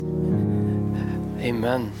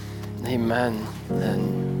Amen. Amen.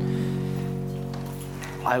 And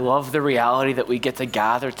I love the reality that we get to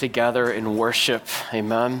gather together in worship.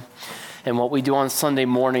 Amen. And what we do on Sunday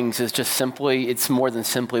mornings is just simply, it's more than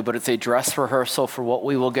simply, but it's a dress rehearsal for what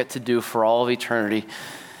we will get to do for all of eternity.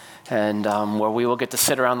 And where we will get to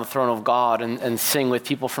sit around the throne of God and sing with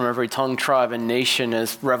people from every tongue, tribe, and nation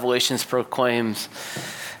as Revelations proclaims,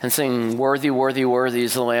 and sing, "Worthy, worthy, worthy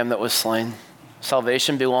is the Lamb that was slain."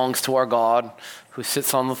 Salvation belongs to our God who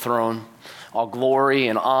sits on the throne. All glory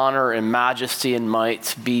and honor and majesty and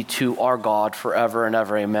might be to our God forever and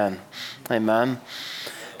ever. Amen. Amen.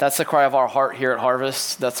 That's the cry of our heart here at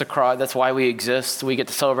Harvest. That's the cry. That's why we exist. We get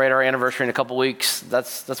to celebrate our anniversary in a couple weeks.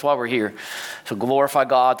 That's why we're here. To glorify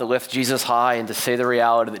God, to lift Jesus high, and to say the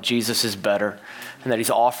reality that Jesus is better and that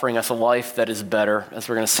he's offering us a life that is better, as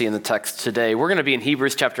we're going to see in the text today. We're going to be in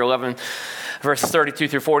Hebrews chapter 11, verses 32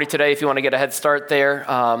 through 40 today, if you want to get a head start there.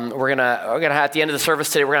 We're gonna at the end of the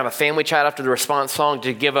service today, we're going to have a family chat after the response song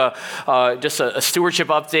to give just a stewardship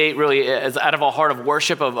update, really as out of a heart of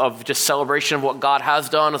worship, of just celebration of what God has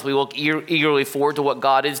done as we look eagerly forward to what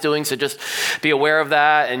God is doing. So just be aware of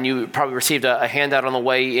that. And you probably received a handout on the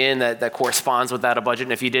way in that corresponds with that, a budget.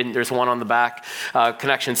 And if you didn't, there's one on the back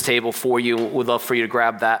connections table for you. We'd love for you to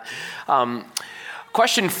grab that.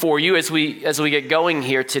 Question for you as we get going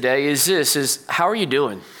here today is how are you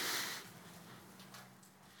doing?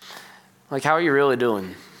 Like, how are you really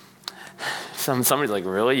doing? Somebody's like,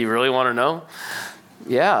 really? You really want to know?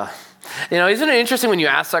 Yeah. You know, isn't it interesting when you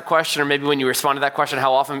ask that question, or maybe when you respond to that question,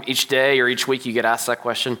 how often each day or each week you get asked that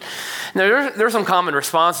question? Now, there's some common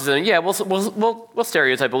responses, and yeah, we'll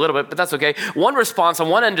stereotype a little bit, but that's okay. One response on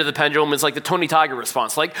one end of the pendulum is like the Tony Tiger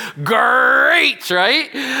response, like, great,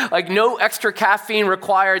 right? Like, no extra caffeine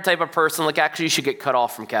required type of person, like, actually you should get cut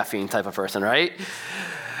off from caffeine type of person, right?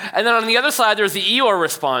 And then on the other side, there's the Eeyore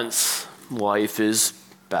response. Life is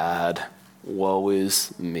bad. Woe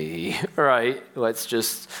is me, right? Let's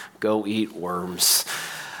just go eat worms.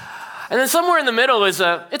 And then somewhere in the middle is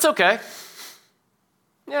it's okay.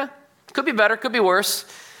 Yeah, could be better, could be worse.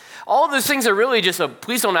 All of those things are really just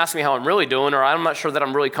please don't ask me how I'm really doing, or I'm not sure that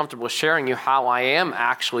I'm really comfortable sharing you how I am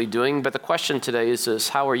actually doing. But the question today is this: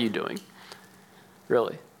 how are you doing?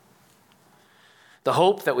 Really? The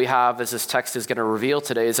hope that we have, as this text is going to reveal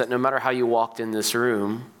today, is that no matter how you walked in this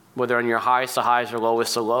room, whether on your highest of highs or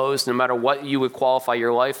lowest of lows, no matter what you would qualify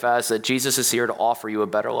your life as, that Jesus is here to offer you a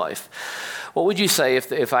better life. What would you say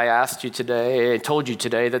if I asked you today, and told you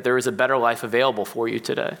today, that there is a better life available for you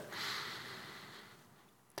today?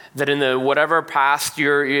 That in the whatever past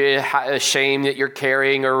shame that you're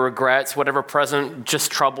carrying, or regrets, whatever present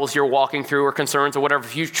just troubles you're walking through, or concerns, or whatever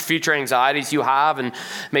future anxieties you have, and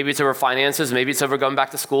maybe it's over finances, maybe it's over going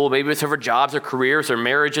back to school, maybe it's over jobs or careers or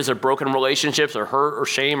marriages or broken relationships or hurt or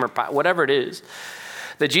shame or whatever it is,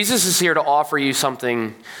 that Jesus is here to offer you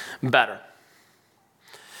something better.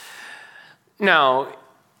 Now,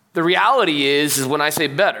 the reality is when I say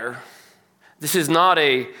better, this is not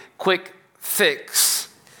a quick fix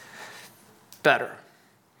better.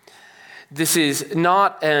 This is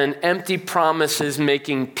not an empty promises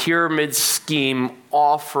making, pyramid scheme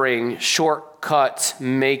offering, shortcut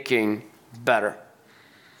making better.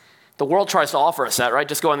 The world tries to offer us that, right?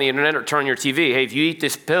 Just go on the internet or turn on your TV. Hey, if you eat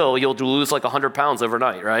this pill, you'll lose like 100 pounds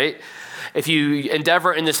overnight, right? If you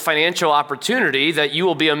endeavor in this financial opportunity, that you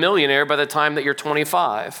will be a millionaire by the time that you're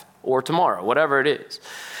 25 or tomorrow, whatever it is.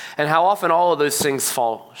 And how often all of those things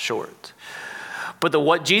fall short. But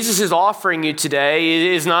what Jesus is offering you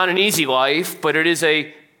today is not an easy life, but it is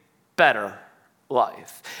a better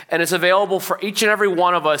life. And it's available for each and every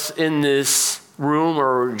one of us in this room,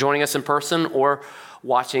 or joining us in person, or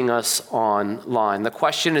watching us online. The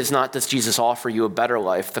question is not, does Jesus offer you a better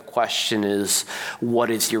life? The question is,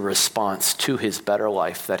 what is your response to his better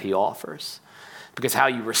life that he offers? Because how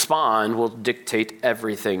you respond will dictate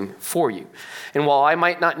everything for you. And while I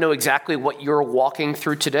might not know exactly what you're walking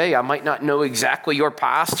through today, I might not know exactly your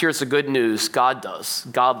past, here's the good news: God does.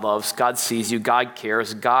 God loves, God sees you, God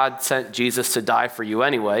cares. God sent Jesus to die for you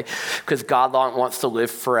anyway, because God wants to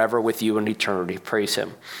live forever with you in eternity. Praise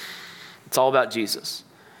him. It's all about Jesus.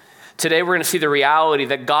 Today we're going to see the reality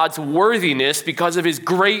that God's worthiness, because of his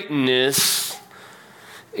greatness,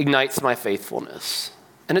 ignites my faithfulness.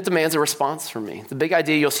 And it demands a response from me. The big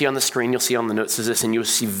idea you'll see on the screen, you'll see on the notes is this, and you'll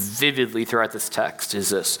see vividly throughout this text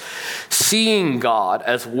is this: seeing God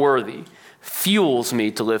as worthy fuels me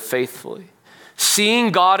to live faithfully.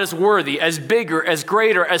 Seeing God as worthy, as bigger, as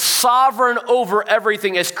greater, as sovereign over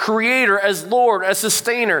everything, as creator, as Lord, as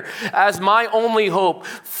sustainer, as my only hope,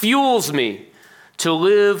 fuels me to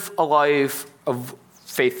live a life of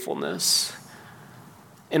faithfulness.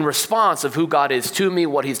 in response of who God is to me,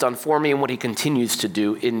 what he's done for me, and what he continues to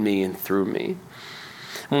do in me and through me.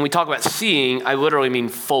 When we talk about seeing, I literally mean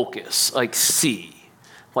focus, like see.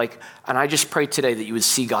 And I just pray today that you would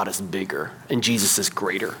see God as bigger and Jesus is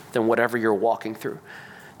greater than whatever you're walking through.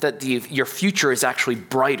 That your future is actually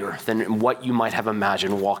brighter than what you might have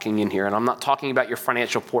imagined walking in here. And I'm not talking about your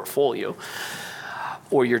financial portfolio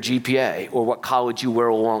or your GPA or what college you will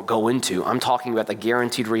or won't go into. I'm talking about the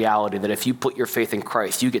guaranteed reality that if you put your faith in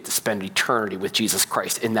Christ, you get to spend eternity with Jesus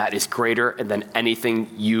Christ. And that is greater than anything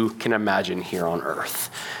you can imagine here on earth.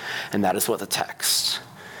 And that is what the text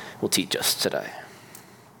will teach us today.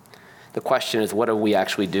 The question is, what do we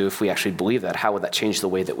actually do if we actually believe that? How would that change the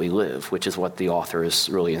way that we live, which is what the author is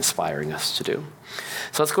really inspiring us to do.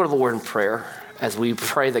 So let's go to the Lord in prayer as we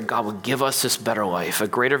pray that God would give us this better life, a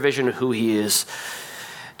greater vision of who he is,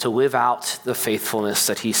 to live out the faithfulness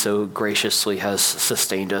that he so graciously has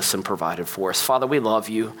sustained us and provided for us. Father, we love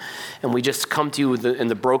you, and we just come to you in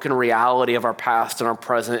the broken reality of our past and our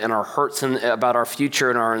present and our hurts about our future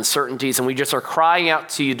and our uncertainties, and we just are crying out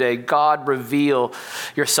to you today, God, reveal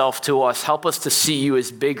yourself to us. Help us to see you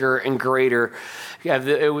as bigger and greater.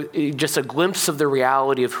 Just a glimpse of the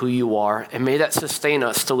reality of who you are, and may that sustain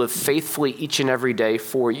us to live faithfully each and every day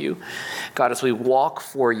for you. God, as we walk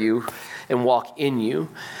for you and walk in you,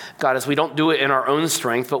 God, as we don't do it in our own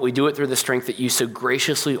strength, but we do it through the strength that you so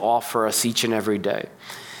graciously offer us each and every day.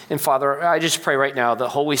 And Father, I just pray right now that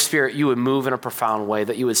Holy Spirit, you would move in a profound way,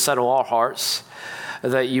 that you would settle our hearts,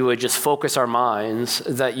 that you would just focus our minds,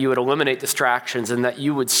 that you would eliminate distractions, and that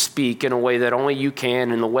you would speak in a way that only you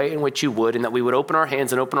can, in the way in which you would, and that we would open our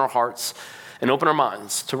hands and open our hearts and open our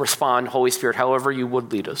minds to respond, Holy Spirit, however you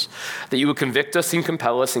would lead us. That you would convict us and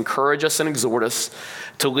compel us, encourage us and exhort us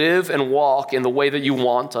to live and walk in the way that you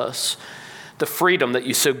want us, the freedom that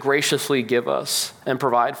you so graciously give us and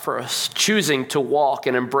provide for us, choosing to walk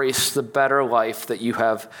and embrace the better life that you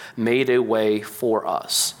have made a way for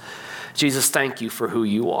us. Jesus, thank you for who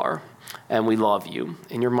you are, and we love you.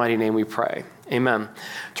 In your mighty name we pray. Amen.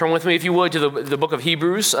 Turn with me, if you would, to the book of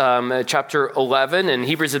Hebrews, chapter 11. And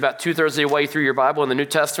Hebrews is about 2/3 of the way through your Bible in the New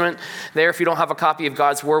Testament. There, if you don't have a copy of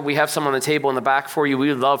God's Word, we have some on the table in the back for you. We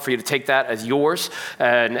would love for you to take that as yours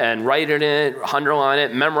and write it in, underline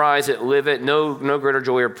it, memorize it, live it. No greater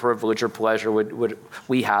joy or privilege or pleasure would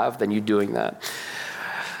we have than you doing that.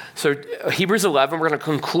 So Hebrews 11, we're going to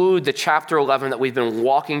conclude the chapter 11 that we've been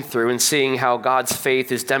walking through and seeing how God's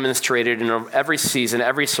faith is demonstrated in every season,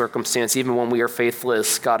 every circumstance. Even when we are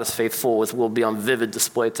faithless, God is faithful, as will be on vivid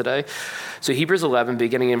display today. So Hebrews 11,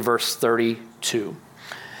 beginning in verse 32.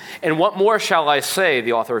 And what more shall I say,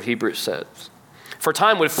 the author of Hebrews says? For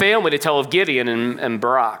time would fail me to tell of Gideon and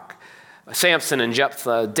Barak, Samson and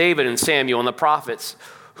Jephthah, David and Samuel and the prophets,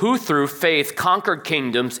 who through faith conquered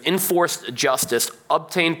kingdoms, enforced justice,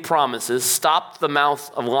 obtained promises, stopped the mouth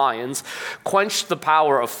of lions, quenched the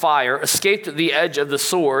power of fire, escaped the edge of the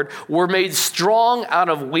sword, were made strong out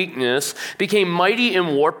of weakness, became mighty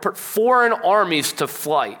in war, put foreign armies to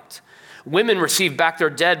flight. Women received back their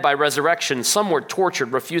dead by resurrection. Some were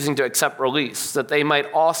tortured, refusing to accept release, that they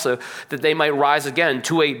might rise again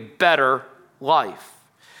to a better life.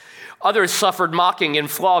 Others suffered mocking and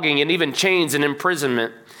flogging and even chains and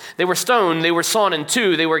imprisonment. They were stoned, they were sawn in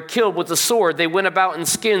two, they were killed with the sword. They went about in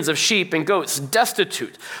skins of sheep and goats,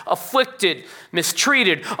 destitute, afflicted,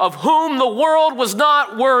 mistreated, of whom the world was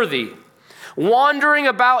not worthy, wandering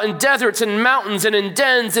about in deserts and mountains and in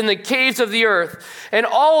dens in the caves of the earth. And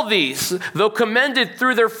all these, though commended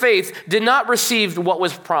through their faith, did not receive what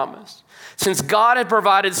was promised, since God had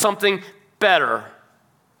provided something better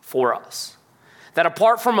for us, that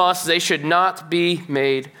apart from us, they should not be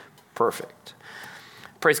made perfect.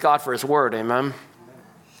 Praise God for his word, amen.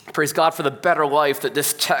 Praise God for the better life that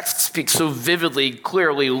this text speaks so vividly,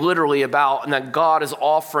 clearly, literally about, and that God is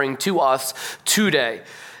offering to us today,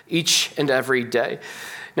 each and every day.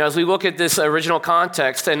 Now, as we look at this original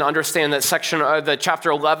context and understand that the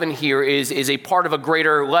chapter 11 here is a part of a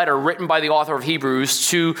greater letter written by the author of Hebrews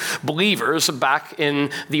to believers back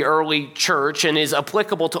in the early church and is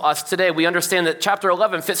applicable to us today, we understand that chapter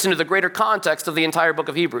 11 fits into the greater context of the entire book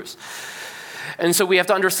of Hebrews. And so we have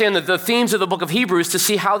to understand that the themes of the book of Hebrews to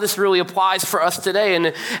see how this really applies for us today.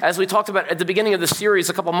 And as we talked about at the beginning of the series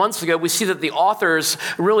a couple months ago, we see that the author's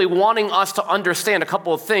really wanting us to understand a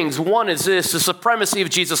couple of things. One is this, the supremacy of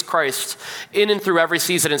Jesus Christ in and through every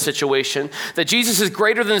season and situation. That Jesus is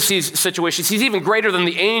greater than these situations. He's even greater than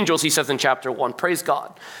the angels, he says in chapter 1. Praise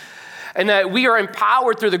God. and that we are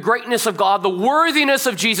empowered through the greatness of God, the worthiness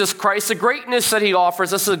of Jesus Christ, the greatness that he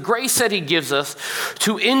offers us, the grace that he gives us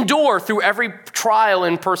to endure through every trial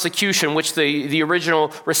and persecution, which the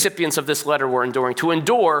original recipients of this letter were enduring, to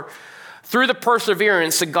endure through the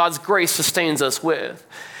perseverance that God's grace sustains us with.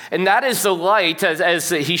 And that is the light, as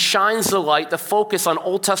he shines the light, the focus on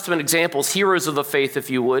Old Testament examples, heroes of the faith, if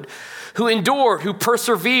you would, who endured, who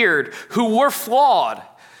persevered, who were flawed.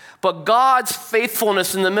 But God's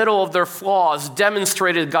faithfulness in the middle of their flaws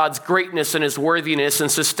demonstrated God's greatness and his worthiness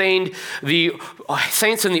and sustained the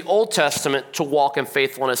saints in the Old Testament to walk in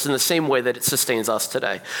faithfulness in the same way that it sustains us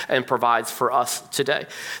today and provides for us today.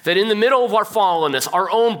 That in the middle of our fallenness,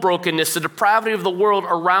 our own brokenness, the depravity of the world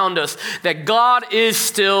around us, that God is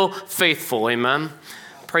still faithful. Amen.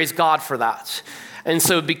 Praise God for that. And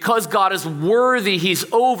so because God is worthy, he's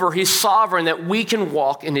sovereign, that we can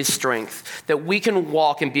walk in his strength, that we can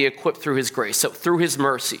walk and be equipped through his grace, so through his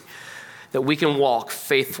mercy, that we can walk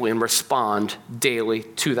faithfully and respond daily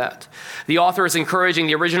to that. The author is encouraging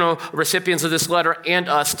the original recipients of this letter and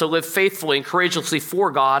us to live faithfully and courageously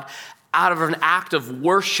for God out of an act of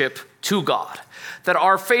worship to God. That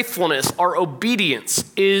our faithfulness, our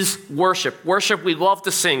obedience is worship. Worship, we love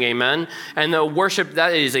to sing, amen? And the worship,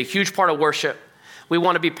 that is a huge part of worship. We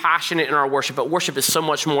want to be passionate in our worship, but worship is so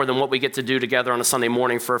much more than what we get to do together on a Sunday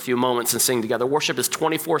morning for a few moments and sing together. Worship is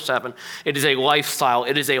 24/7. It is a lifestyle.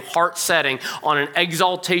 It is a heart setting on an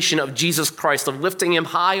exaltation of Jesus Christ, of lifting him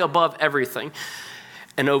high above everything.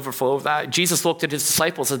 An overflow of that. Jesus looked at his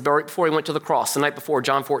disciples right before he went to the cross, the night before,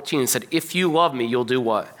 John 14, and said, if you love me, you'll do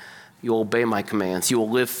what? You'll obey my commands. You will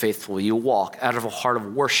live faithfully. You'll walk out of a heart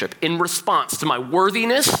of worship. In response to my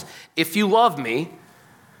worthiness, if you love me,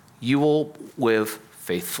 you will live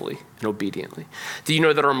faithfully and obediently. Do you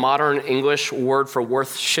know that our modern English word for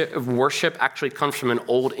worship actually comes from an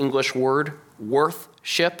old English word,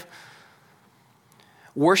 worthship?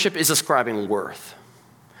 Worship is ascribing worth.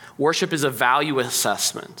 Worship is a value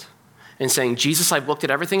assessment and saying, Jesus, I've looked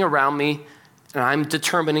at everything around me and I'm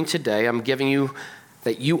determining today, I'm giving you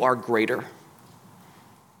that you are greater.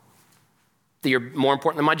 That you're more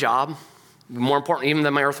important than my job, more important even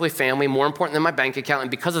than my earthly family, more important than my bank account.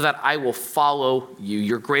 And because of that, I will follow you.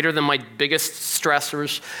 You're greater than my biggest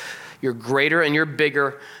stressors. You're greater and you're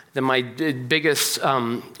bigger than my biggest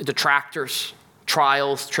detractors,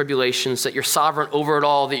 trials, tribulations, that you're sovereign over it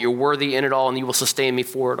all, that you're worthy in it all, and you will sustain me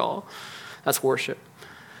for it all. That's worship.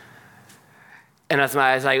 And as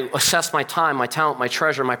I assess my time, my talent, my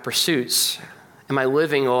treasure, my pursuits, am I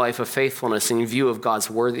living a life of faithfulness in view of God's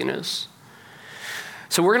worthiness?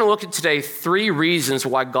 So we're going to look at today 3 reasons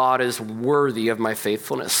why God is worthy of my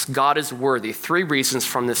faithfulness. God is worthy. 3 reasons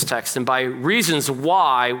from this text. And by reasons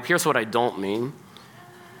why, here's what I don't mean.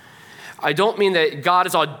 I don't mean that God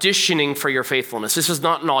is auditioning for your faithfulness. This is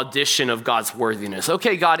not an audition of God's worthiness.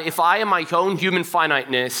 Okay, God, if I in my own human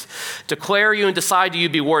finiteness declare you and decide you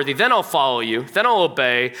be worthy, then I'll follow you, then I'll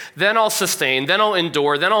obey, then I'll sustain, then I'll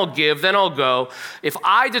endure, then I'll give, then I'll go. If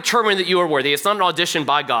I determine that you are worthy, it's not an audition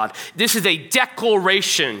by God. This is a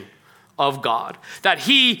declaration of God, that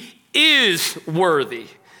he is worthy.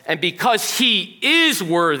 And because he is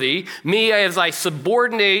worthy, me as I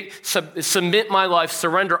submit my life,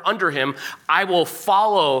 surrender under him, I will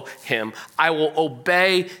follow him. I will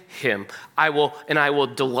obey him. I will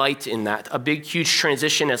delight in that. A big, huge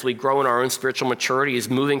transition as we grow in our own spiritual maturity is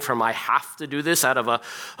moving from I have to do this out of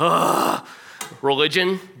a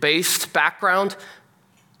religion-based background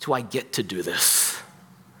to I get to do this.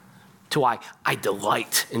 To I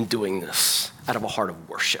delight in doing this out of a heart of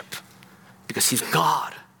worship because he's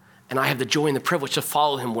God. And I have the joy and the privilege to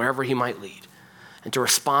follow him wherever he might lead and to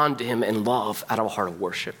respond to him in love out of a heart of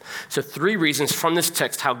worship. So 3 reasons from this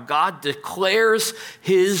text how God declares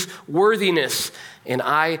his worthiness, and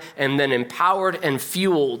I am then empowered and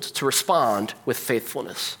fueled to respond with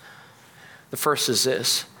faithfulness. The first is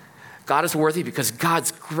this: God is worthy because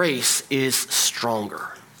God's grace is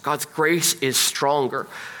stronger. God's grace is stronger.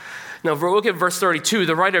 Now, if we look at verse 32,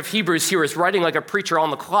 the writer of Hebrews here is writing like a preacher on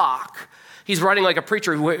the clock. He's writing like a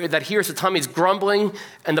preacher that hears the time he's grumbling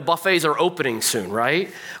and the buffets are opening soon,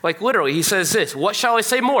 right? Like literally, he says this, what shall I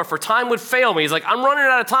say more? For time would fail me. He's like, I'm running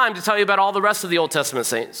out of time to tell you about all the rest of the Old Testament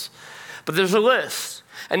saints. But there's a list.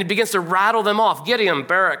 And he begins to rattle them off. Gideon,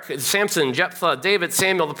 Barak, Samson, Jephthah, David,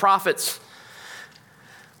 Samuel, the prophets.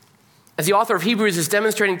 As the author of Hebrews is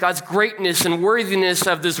demonstrating God's greatness and worthiness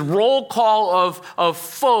of this roll call of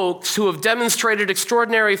folks who have demonstrated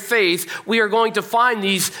extraordinary faith, we are going to find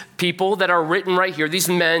these people that are written right here, these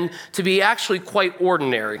men, to be actually quite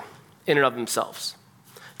ordinary in and of themselves,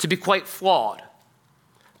 to be quite flawed,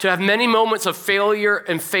 to have many moments of failure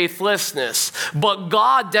and faithlessness. But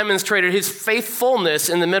God demonstrated his faithfulness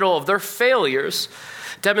in the middle of their failures,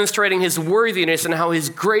 demonstrating his worthiness and how his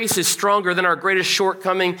grace is stronger than our greatest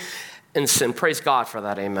shortcoming and sin. Praise God for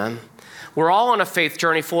that, amen. We're all on a faith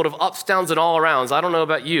journey full of ups, downs, and all arounds. I don't know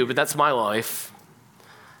about you, but that's my life.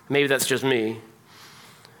 Maybe that's just me.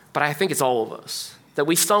 But I think it's all of us. That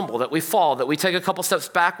we stumble, that we fall, that we take a couple steps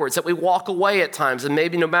backwards, that we walk away at times. And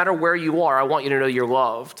maybe no matter where you are, I want you to know you're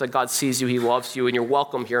loved, that God sees you, he loves you, and you're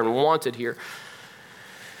welcome here and wanted here.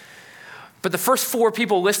 But the first 4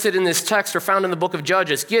 people listed in this text are found in the book of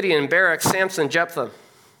Judges: Gideon, Barak, Samson, Jephthah.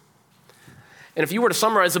 And if you were to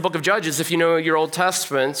summarize the book of Judges, if you know your Old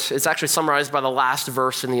Testament, it's actually summarized by the last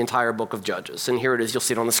verse in the entire book of Judges. And here it is, you'll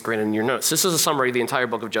see it on the screen in your notes. This is a summary of the entire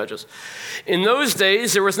book of Judges. In those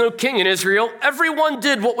days, there was no king in Israel. Everyone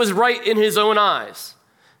did what was right in his own eyes.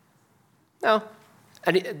 Now,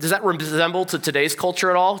 does that resemble to today's culture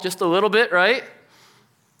at all? Just a little bit, right?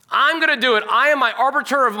 I'm going to do it. I am my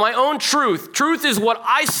arbiter of my own truth. Truth is what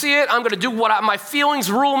I see it. I'm going to do what my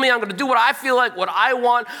feelings rule me. I'm going to do what I feel like, what I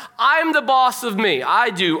want. I'm the boss of me. I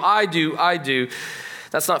do.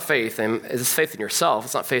 That's not faith. And it's faith in yourself.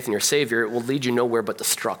 It's not faith in your Savior. It will lead you nowhere but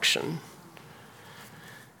destruction.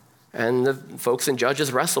 And the folks in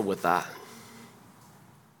Judges wrestled with that.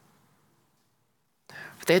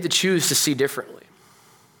 But they had to choose to see differently.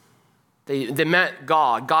 They met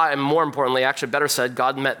God, and more importantly, actually better said,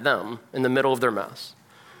 God met them in the middle of their mess.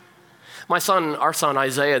 Our son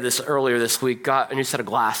Isaiah, earlier this week, got a new set of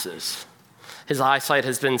glasses. His eyesight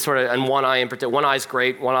has been sort of, and one eye in particular, one eye's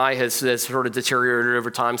great, one eye has sort of deteriorated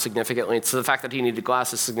over time significantly. It's the fact that he needed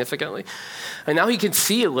glasses significantly. And now he can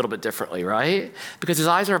see a little bit differently, right? Because his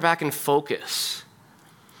eyes are back in focus.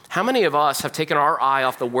 How many of us have taken our eye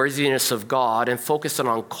off the worthiness of God and focused it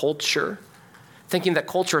on culture, thinking that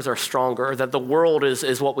cultures are stronger, that the world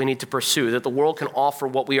is what we need to pursue, that the world can offer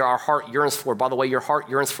what our heart yearns for. By the way, your heart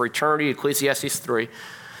yearns for eternity, Ecclesiastes 3.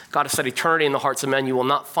 God has said eternity in the hearts of men. You will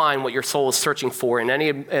not find what your soul is searching for in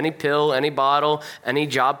any pill, any bottle, any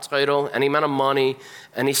job title, any amount of money,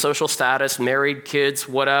 any social status, married, kids,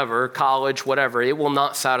 whatever, college, whatever. It will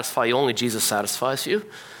not satisfy you. Only Jesus satisfies you.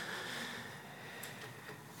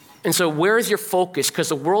 And so where is your focus? Because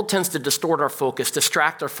the world tends to distort our focus,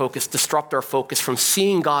 distract our focus, disrupt our focus from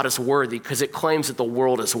seeing God as worthy because it claims that the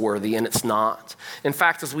world is worthy and it's not. In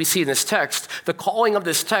fact, as we see in this text, the calling of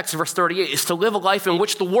this text, verse 38, is to live a life in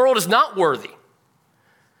which the world is not worthy.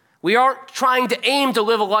 We aren't trying to aim to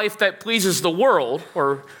live a life that pleases the world,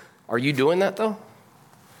 or are you doing that though?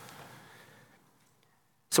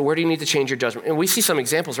 So where do you need to change your judgment? And we see some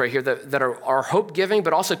examples right here that are hope-giving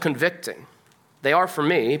but also convicting. They are for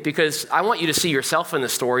me because I want you to see yourself in the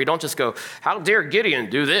story. Don't just go, how dare Gideon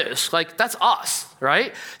do this? Like, that's us,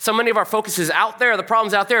 right? So many of our focus is out there, the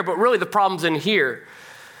problem's out there, but really the problem's in here.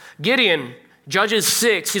 Gideon, Judges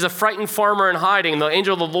 6, he's a frightened farmer in hiding. The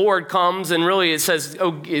angel of the Lord comes and really it says,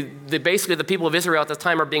 basically the people of Israel at the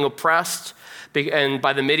time are being oppressed and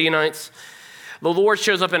by the Midianites. The Lord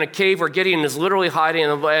shows up in a cave where Gideon is literally hiding,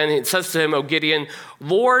 and it says to him, "O Gideon,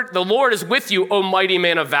 the Lord is with you, O mighty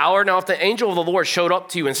man of valor." Now, if the angel of the Lord showed up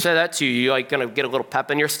to you and said that to you, you're like going to get a little pep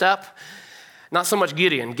in your step. Not so much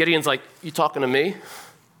Gideon. Gideon's like, you talking to me?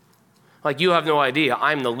 Like, you have no idea.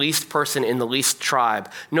 I'm the least person in the least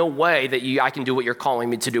tribe. No way that I can do what you're calling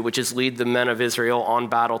me to do, which is lead the men of Israel on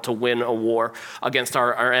battle to win a war against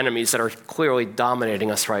our enemies that are clearly dominating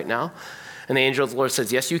us right now. And the angel of the Lord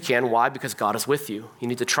says, yes, you can. Why? Because God is with you. You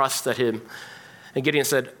need to trust that him. And Gideon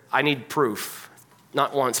said, I need proof.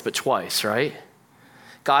 Not once, but twice, right?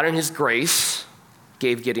 God in his grace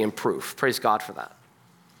gave Gideon proof. Praise God for that.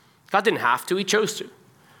 God didn't have to. He chose to.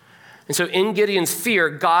 And so in Gideon's fear,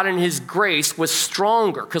 God in his grace was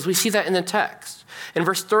stronger, because we see that in the text. In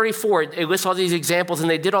verse 34, it lists all these examples, and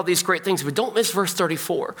they did all these great things, but don't miss verse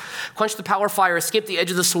 34. Quench the power of fire, escape the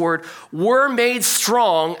edge of the sword, were made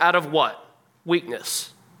strong out of what?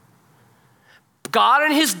 Weakness. God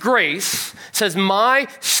in his grace says, my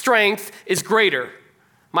strength is greater.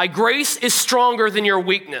 My grace is stronger than your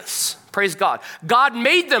weakness. Praise God. God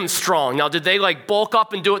made them strong. Now, did they bulk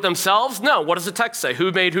up and do it themselves? No. What does the text say?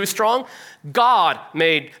 Who made who strong? God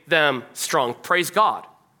made them strong. Praise God.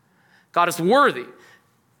 God is worthy.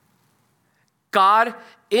 God,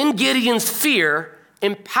 in Gideon's fear,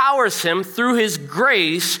 empowers him through his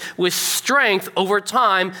grace with strength over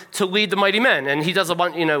time to lead the mighty men. And he does a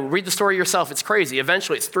bunch, read the story yourself. It's crazy.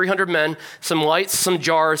 Eventually it's 300 men, some lights, some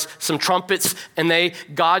jars, some trumpets, and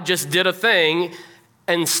God just did a thing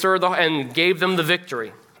and gave them the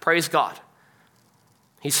victory. Praise God.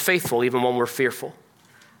 He's faithful even when we're fearful.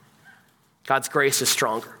 God's grace is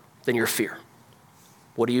stronger than your fear.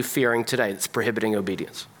 What are you fearing today that's prohibiting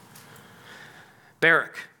obedience?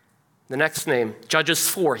 Barak, the next name, Judges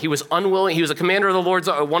 4. He was unwilling. He was a commander of the Lord's,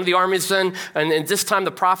 one of the armies then. And at this time,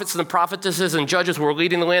 the prophets and the prophetesses and judges were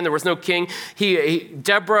leading the land. There was no king.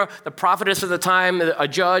 Deborah, the prophetess at the time, a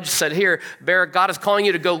judge, said, here, Barak, God is calling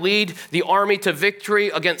you to go lead the army to victory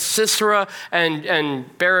against Sisera.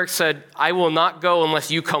 And Barak said, I will not go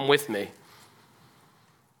unless you come with me.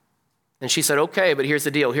 And she said, okay, but here's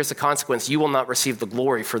the deal. Here's the consequence. You will not receive the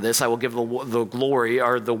glory for this. I will give the glory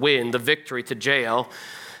or the win, the victory to Jael,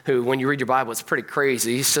 who, when you read your Bible, it's pretty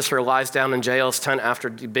crazy. Sisera lies down in Jael's tent after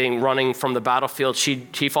running from the battlefield.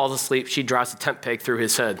 He falls asleep. She drives a tent peg through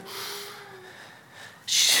his head.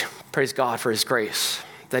 Praise God for his grace,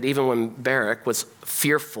 that even when Barak was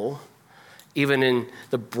fearful, even in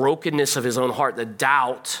the brokenness of his own heart, the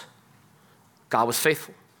doubt, God was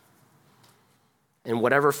faithful. And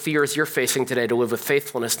whatever fears you're facing today, to live with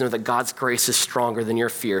faithfulness, know that God's grace is stronger than your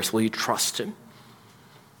fears. Will you trust him?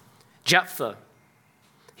 Jephthah,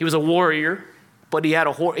 he was a warrior, but he had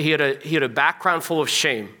a background full of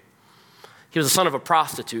shame. He was the son of a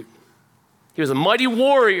prostitute. He was a mighty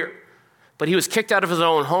warrior, but he was kicked out of his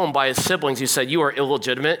own home by his siblings who said, you are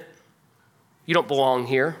illegitimate. You don't belong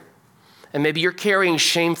here. And maybe you're carrying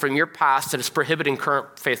shame from your past that is prohibiting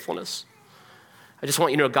current faithfulness. I just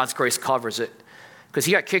want you to know God's grace covers it. Because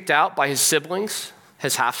he got kicked out by his siblings,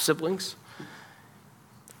 his half-siblings.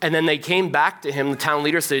 And then they came back to him, the town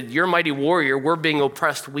leader said, you're a mighty warrior, we're being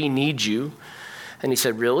oppressed, we need you. And he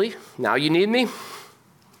said, really? Now you need me?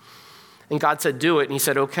 And God said, do it. And he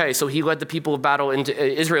said, okay. So he led the people of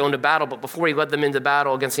Israel into battle, but before he led them into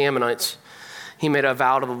battle against the Ammonites, he made a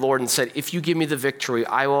vow to the Lord and said, if you give me the victory,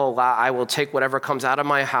 I will take whatever comes out of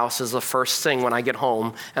my house as the first thing when I get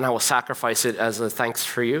home, and I will sacrifice it as a thanks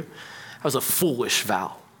for you. That was a foolish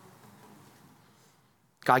vow.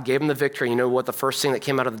 God gave him the victory. You know what the first thing that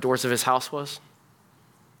came out of the doors of his house was?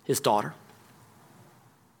 His daughter.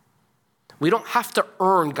 We don't have to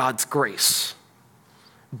earn God's grace.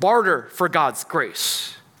 Barter for God's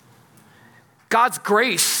grace. God's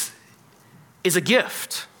grace is a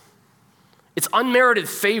gift. It's unmerited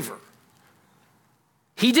favor.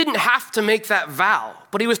 He didn't have to make that vow,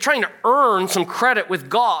 but he was trying to earn some credit with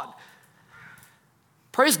God.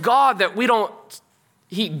 Praise God that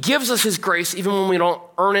he gives us his grace even when we don't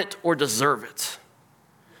earn it or deserve it.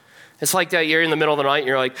 It's like that you're in the middle of the night and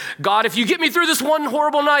you're like, God, if you get me through this one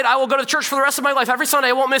horrible night, I will go to church for the rest of my life. Every Sunday,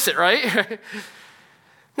 I won't miss it, right?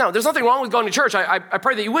 No, there's nothing wrong with going to church. I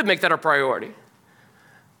pray that you would make that a priority.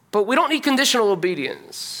 But we don't need conditional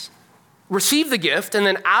obedience. Receive the gift, and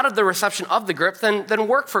then out of the reception of the gift, then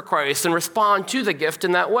work for Christ and respond to the gift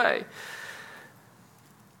in that way.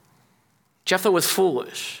 Jephthah was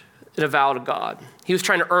foolish in a vow to God. He was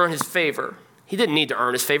trying to earn his favor. He didn't need to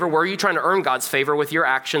earn his favor. Where are you trying to earn God's favor with your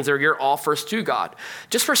actions or your offers to God?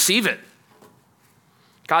 Just receive it.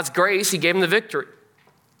 God's grace, he gave him the victory.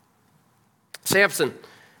 Samson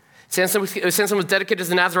was dedicated as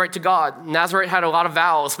a Nazarite to God. Nazarite had a lot of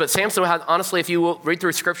vows, but Samson had, honestly, if you read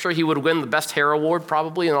through Scripture, he would win the best hair award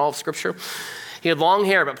probably in all of Scripture. He had long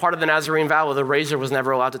hair, but part of the Nazarene vow, the razor was never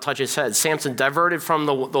allowed to touch his head. Samson diverted from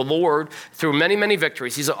the Lord through many, many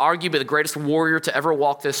victories. He's arguably the greatest warrior to ever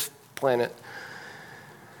walk this planet.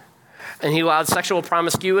 And he allowed sexual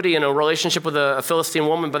promiscuity in a relationship with a Philistine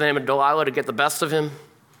woman by the name of Delilah to get the best of him.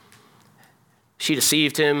 She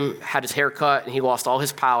deceived him, had his hair cut, and he lost all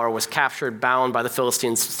his power, was captured, bound by the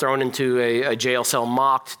Philistines, thrown into a jail cell,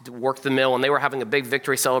 mocked, worked the mill, and they were having a big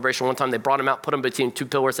victory celebration. One time they brought him out, put him between two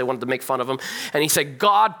pillars. They wanted to make fun of him. And he said,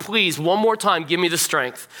 God, please, one more time, give me the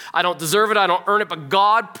strength. I don't deserve it, I don't earn it, but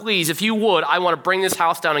God, please, if you would, I want to bring this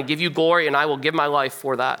house down and give you glory, and I will give my life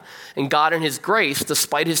for that. And God, in his grace,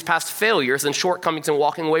 despite his past failures and shortcomings in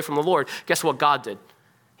walking away from the Lord, guess what God did?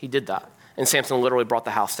 He did that. And Samson literally brought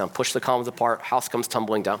the house down, pushed the columns apart, house comes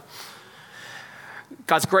tumbling down.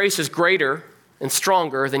 God's grace is greater and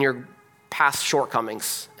stronger than your past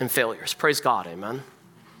shortcomings and failures. Praise God, amen.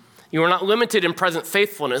 You are not limited in present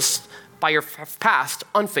faithfulness by your past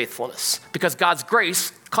unfaithfulness because God's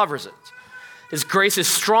grace covers it. His grace is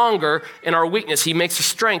stronger in our weakness. He makes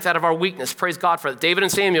strength out of our weakness. Praise God for that. David and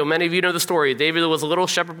Samuel, many of you know the story. David was a little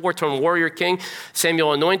shepherd boy turned warrior king.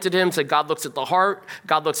 Samuel anointed him, said God looks at the heart.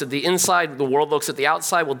 God looks at the inside. The world looks at the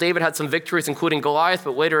outside. Well, David had some victories, including Goliath,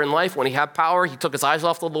 but later in life, when he had power, he took his eyes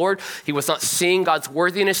off the Lord. He was not seeing God's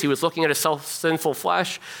worthiness. He was looking at his sinful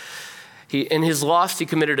flesh. In his lust, he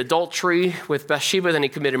committed adultery with Bathsheba, then he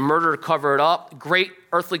committed murder to cover it up. Great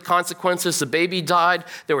earthly consequences. The baby died.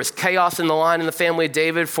 There was chaos in the line in the family of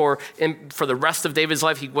David for the rest of David's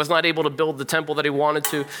life. He was not able to build the temple that he wanted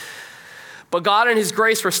to. But God in his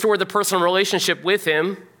grace restored the personal relationship with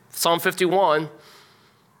him, Psalm 51,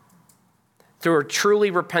 through a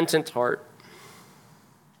truly repentant heart.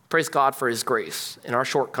 Praise God for his grace. In our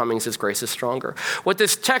shortcomings, his grace is stronger. What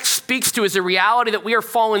this text speaks to is the reality that we are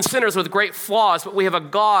fallen sinners with great flaws, but we have a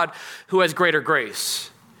God who has greater grace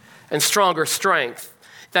and stronger strength.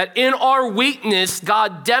 That in our weakness,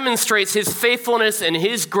 God demonstrates his faithfulness and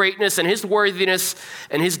his greatness and his worthiness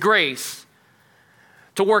and his grace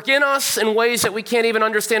to work in us in ways that we can't even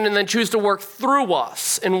understand, and then choose to work through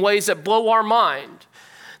us in ways that blow our mind.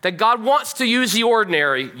 That God wants to use the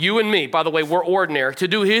ordinary, you and me, by the way, we're ordinary, to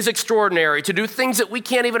do his extraordinary, to do things that we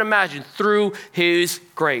can't even imagine through his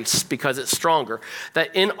grace because it's stronger. That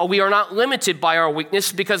we are not limited by our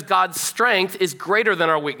weakness because God's strength is greater than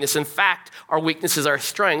our weakness. In fact, our weakness is our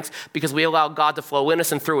strength because we allow God to flow in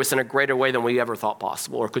us and through us in a greater way than we ever thought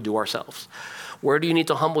possible or could do ourselves. Where do you need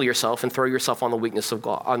to humble yourself and throw yourself on the weakness of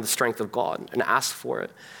God, on the strength of God, and ask for it?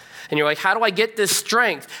 And you're like, how do I get this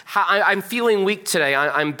strength? I'm feeling weak today.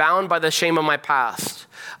 I'm bound by the shame of my past.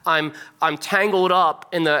 I'm tangled up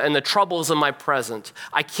in the troubles of my present.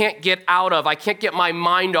 I can't get my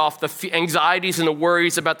mind off the anxieties and the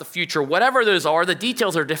worries about the future. Whatever those are, the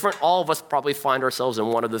details are different. All of us probably find ourselves in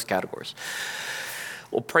one of those categories.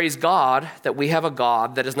 Well, praise God that we have a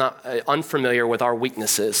God that is not unfamiliar with our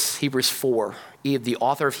weaknesses. Hebrews 4. The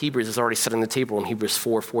author of Hebrews is already setting the table in Hebrews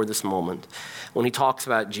 4 for this moment when he talks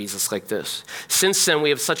about Jesus like this. Since then, we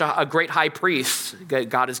have such a great high priest.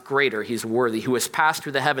 God is greater. He's worthy. Who has passed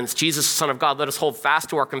through the heavens. Jesus, the Son of God. Let us hold fast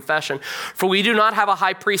to our confession. For we do not have a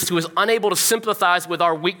high priest who is unable to sympathize with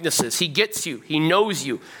our weaknesses. He gets you. He knows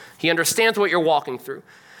you. He understands what you're walking through.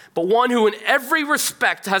 But one who in every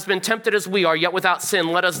respect has been tempted as we are, yet without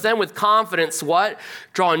sin, let us then with confidence, what?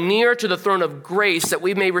 Draw near to the throne of grace that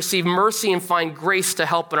we may receive mercy and find grace to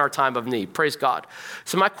help in our time of need. Praise God.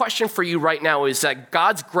 So my question for you right now is that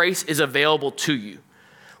God's grace is available to you.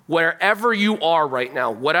 Wherever you are right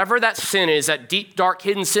now, whatever that sin is, that deep, dark,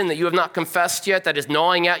 hidden sin that you have not confessed yet, that is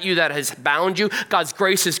gnawing at you, that has bound you, God's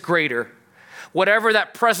grace is greater. Whatever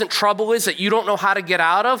that present trouble is that you don't know how to get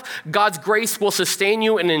out of, God's grace will sustain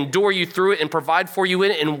you and endure you through it and provide for you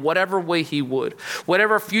in whatever way he would.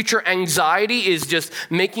 Whatever future anxiety is just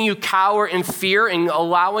making you cower in fear and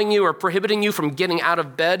allowing you or prohibiting you from getting out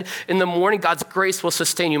of bed in the morning, God's grace will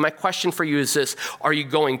sustain you. My question for you is this: are you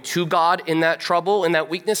going to God in that trouble, in that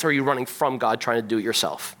weakness, or are you running from God trying to do it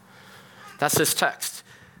yourself? That's this text.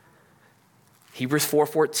 Hebrews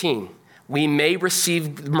 4:14. We may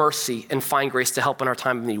receive mercy and find grace to help in our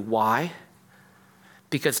time of need. Why?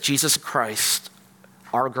 Because Jesus Christ,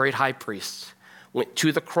 our great high priest, went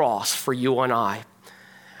to the cross for you and I.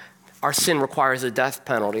 Our sin requires a death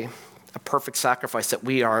penalty, a perfect sacrifice that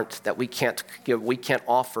we can't give, we can't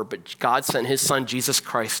offer, but God sent his son, Jesus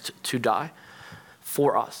Christ, to die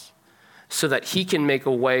for us so that he can make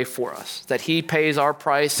a way for us, that he pays our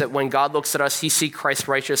price, that when God looks at us, he sees Christ's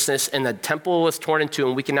righteousness, and the temple was torn in two,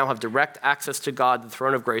 and we can now have direct access to God, the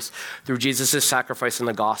throne of grace, through Jesus' sacrifice in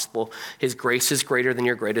the gospel. His grace is greater than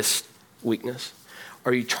your greatest weakness.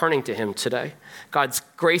 Are you turning to him today? God's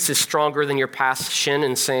grace is stronger than your past sin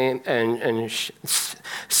and shame and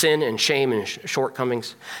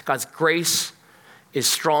shortcomings. God's grace is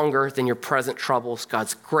stronger than your present troubles.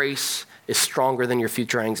 God's grace is stronger than your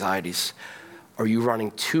future anxieties. Are you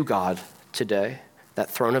running to God today? That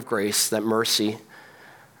throne of grace, that mercy.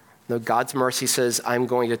 No, God's mercy says, I'm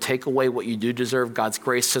going to take away what you do deserve. God's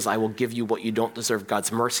grace says, I will give you what you don't deserve. God's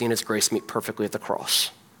mercy and his grace meet perfectly at the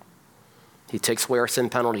cross. He takes away our sin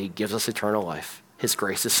penalty. He gives us eternal life. His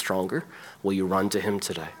grace is stronger. Will you run to him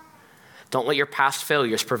today? Don't let your past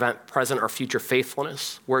failures prevent present or future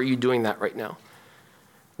faithfulness. Where are you doing that right now?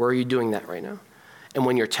 Where are you doing that right now? And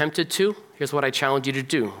when you're tempted to, here's what I challenge you to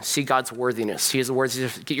do. See God's worthiness. He has the words,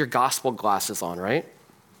 get your gospel glasses on, right?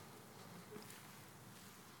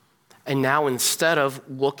 And now instead of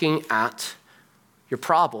looking at your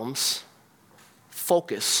problems,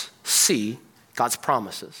 focus, see God's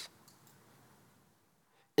promises.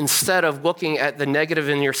 Instead of looking at the negative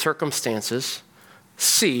in your circumstances,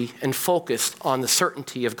 see and focus on the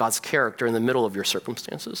certainty of God's character in the middle of your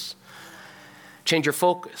circumstances. Change your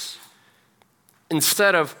focus.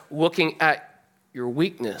 Instead of looking at your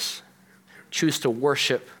weakness, choose to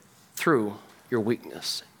worship through your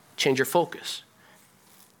weakness. Change your focus.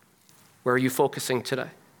 Where are you focusing today?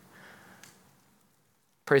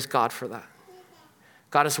 Praise God for that.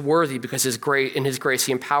 God is worthy because in his grace,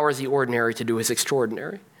 he empowers the ordinary to do his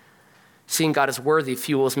extraordinary. Seeing God is worthy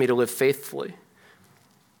fuels me to live faithfully.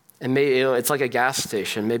 And maybe it's like a gas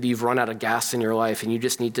station. Maybe you've run out of gas in your life and you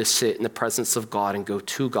just need to sit in the presence of God and go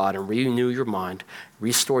to God and renew your mind,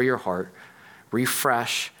 restore your heart,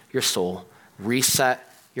 refresh your soul, reset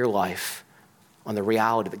your life on the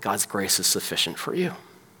reality that God's grace is sufficient for you.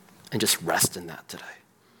 And just rest in that today.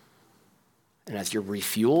 And as you're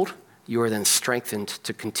refueled, you are then strengthened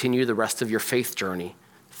to continue the rest of your faith journey,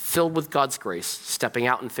 filled with God's grace, stepping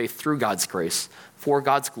out in faith through God's grace, for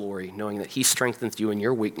God's glory, knowing that he strengthens you in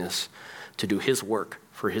your weakness to do his work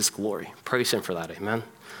for his glory. Praise him for that, amen.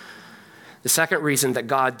 The second reason that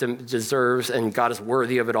God deserves and God is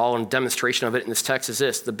worthy of it all, and demonstration of it in this text, is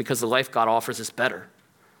this: that because the life God offers is better.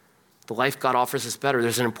 The life God offers is better.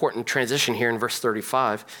 There's an important transition here in verse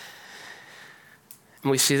 35. And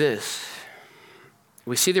we see this.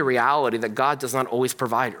 We see the reality that God does not always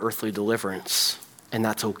provide earthly deliverance, and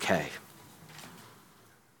that's okay.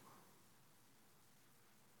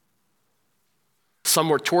 Some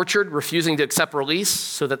were tortured, refusing to accept release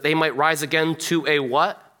so that they might rise again to a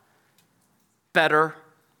what? Better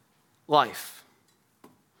life.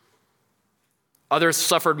 Others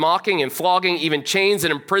suffered mocking and flogging, even chains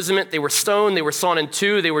and imprisonment. They were stoned, they were sawn in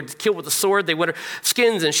two, they were killed with the sword, they wore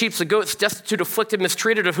skins and sheep and goats, destitute, afflicted,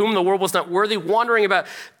 mistreated, of whom the world was not worthy, wandering about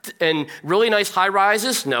in really nice high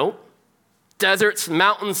rises? No. Deserts,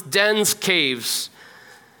 mountains, dens, caves.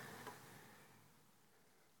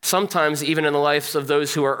 Sometimes, even in the lives of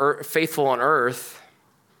those who are faithful on earth,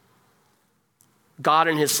 God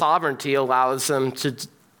in his sovereignty allows them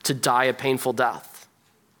to die a painful death,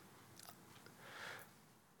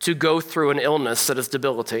 to go through an illness that is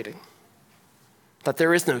debilitating, that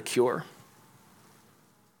there is no cure.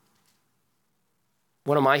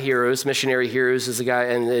 One of my heroes, missionary heroes, is a guy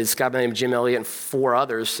by the name of Jim Elliot, and 4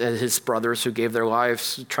 others, his brothers, who gave their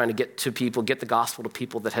lives trying to get the gospel to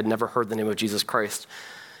people that had never heard the name of Jesus Christ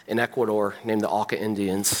in Ecuador, named the Auca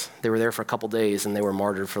Indians. They were there for a couple days, and they were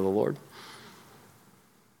martyred for the Lord.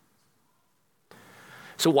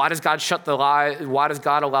 So why does God why does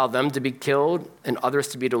God allow them to be killed and others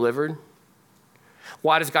to be delivered?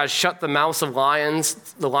 Why does God shut the mouths of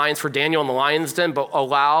the lions for Daniel in the lion's den, but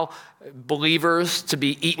allow believers to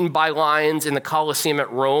be eaten by lions in the Colosseum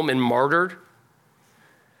at Rome and martyred?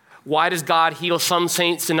 Why does God heal some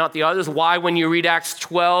saints and not the others? Why, when you read Acts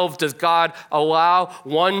 12, does God allow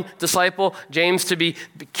one disciple, James, to be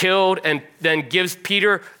killed and then gives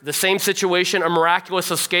Peter the same situation, a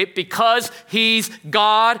miraculous escape? Because he's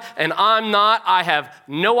God and I'm not. I have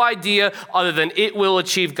no idea other than it will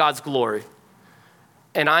achieve God's glory.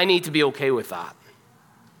 And I need to be okay with that.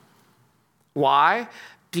 Why?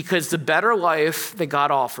 Because the better life that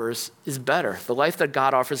God offers is better. The life that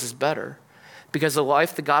God offers is better. Because the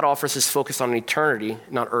life that God offers is focused on eternity,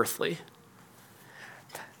 not earthly.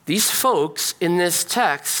 These folks in this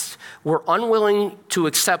text were unwilling to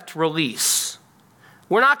accept release.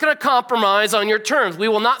 We're not going to compromise on your terms. We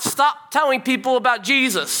will not stop telling people about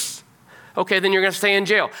Jesus. Okay, then you're going to stay in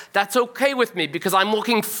jail. That's okay with me because I'm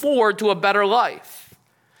looking forward to a better life.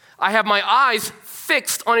 I have my eyes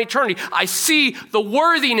fixed on eternity. I see the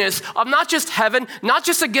worthiness of not just heaven, not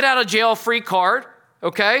just a get out of jail free card,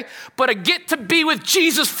 okay? But a get to be with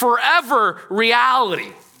Jesus forever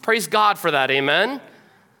reality. Praise God for that, amen?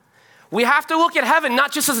 We have to look at heaven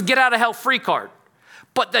not just as a get out of hell free card,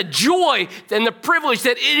 but the joy and the privilege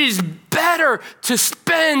that it is better to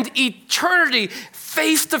spend eternity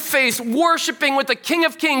face to face worshiping with the King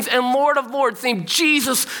of Kings and Lord of Lords named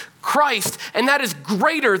Jesus Christ. And that is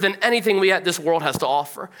greater than anything this world has to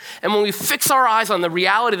offer. And when we fix our eyes on the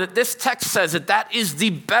reality that this text says that is the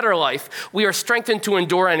better life, we are strengthened to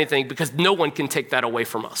endure anything because no one can take that away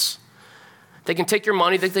from us. They can take your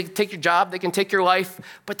money, they can take your job, they can take your life,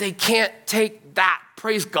 but they can't take that.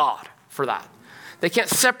 Praise God for that. They can't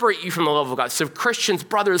separate you from the love of God. So Christians,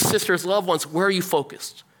 brothers, sisters, loved ones, where are you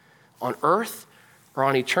focused? On earth or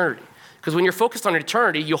on eternity? Because when you're focused on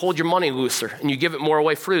eternity, you hold your money looser and you give it more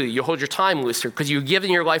away freely. You hold your time looser because you're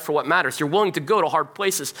giving your life for what matters. You're willing to go to hard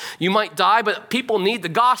places. You might die, but people need the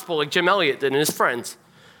gospel like Jim Elliot did and his friends.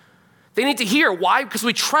 They need to hear. Why? Because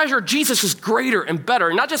we treasure Jesus is greater and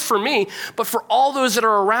better, not just for me, but for all those that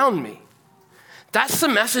are around me. That's the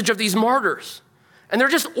message of these martyrs. And they're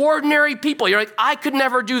just ordinary people. You're like, I could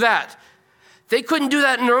never do that. They couldn't do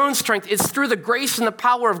that in their own strength. It's through the grace and the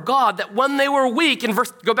power of God that when they were weak,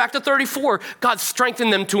 go back to 34, God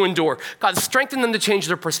strengthened them to endure. God strengthened them to change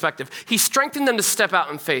their perspective. He strengthened them to step out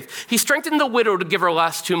in faith. He strengthened the widow to give her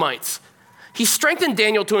last 2 mites. He strengthened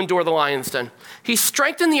Daniel to endure the lion's den. He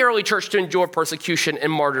strengthened the early church to endure persecution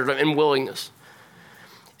and martyrdom and willingness.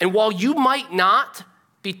 And while you might not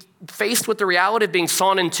be faced with the reality of being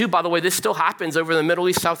sawn in two, by the way, this still happens over in the Middle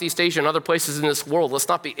East, Southeast Asia, and other places in this world. Let's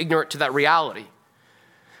not be ignorant to that reality.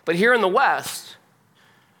 But here in the West,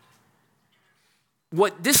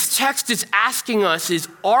 what this text is asking us is,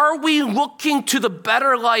 are we looking to the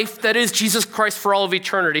better life that is Jesus Christ for all of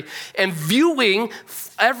eternity and viewing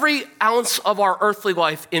every ounce of our earthly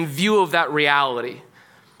life in view of that reality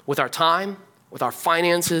with our time, with our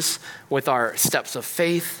finances, with our steps of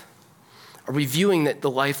faith? Are we viewing that the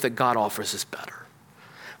life that God offers is better?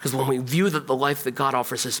 Because when we view that the life that God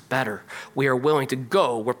offers is better, we are willing to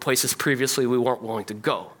go where places previously we weren't willing to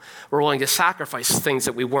go. We're willing to sacrifice things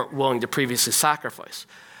that we weren't willing to previously sacrifice.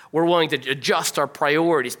 We're willing to adjust our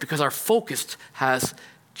priorities because our focus has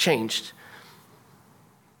changed.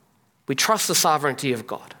 We trust the sovereignty of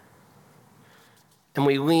God. And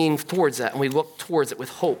we lean towards that, and we look towards it with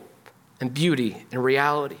hope and beauty and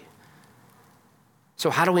reality. So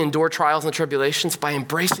how do we endure trials and tribulations? By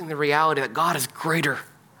embracing the reality that God is greater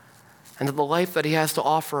and that the life that he has to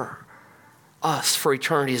offer us for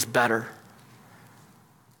eternity is better.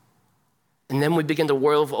 And then we begin to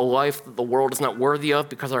live a life that the world is not worthy of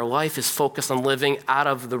because our life is focused on living out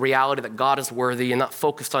of the reality that God is worthy and not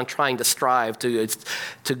focused on trying to strive to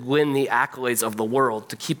win the accolades of the world,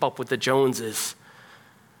 to keep up with the Joneses.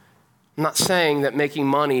 I'm not saying that making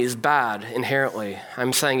money is bad inherently.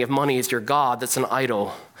 I'm saying if money is your God, that's an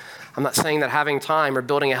idol. I'm not saying that having time or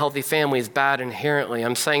building a healthy family is bad inherently.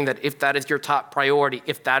 I'm saying that if that is your top priority,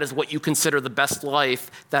 if that is what you consider the best life,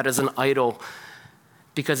 that is an idol.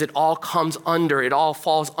 Because it all falls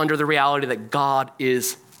under the reality that God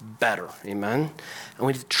is better. Amen? And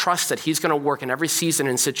we trust that he's going to work in every season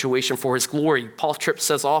and situation for his glory. Paul Tripp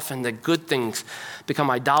says often that good things become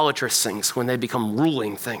idolatrous things when they become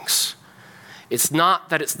ruling things. It's not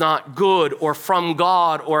that it's not good or from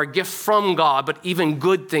God or a gift from God, but even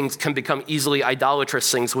good things can become easily idolatrous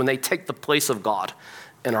things when they take the place of God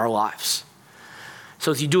in our lives. So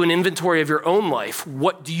as you do an inventory of your own life,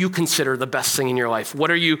 what do you consider the best thing in your life? What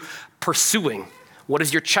are you pursuing? What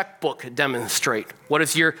does your checkbook demonstrate? What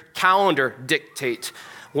does your calendar dictate?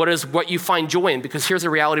 What is what you find joy in? Because here's the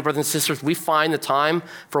reality, brothers and sisters, we find the time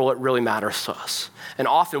for what really matters to us. And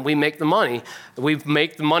often we make the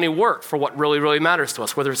money work for what really, really matters to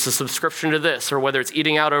us, whether it's a subscription to this or whether it's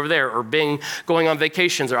eating out over there or going on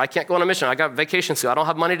vacations, or I can't go on a mission. I got vacations, so I don't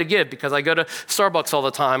have money to give because I go to Starbucks all the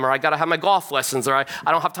time, or I got to have my golf lessons, or I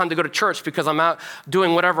don't have time to go to church because I'm out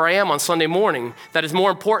doing whatever I am on Sunday morning. That is more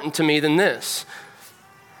important to me than this.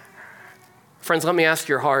 Friends, let me ask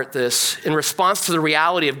your heart this. In response to the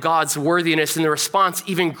reality of God's worthiness, and the response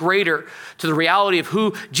even greater to the reality of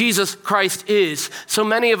who Jesus Christ is, so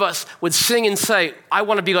many of us would sing and say, I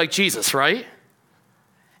want to be like Jesus, right?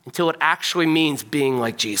 Until it actually means being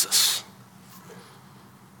like Jesus.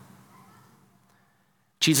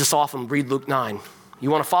 Jesus often, read Luke 9.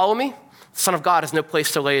 You want to follow me? The Son of God has no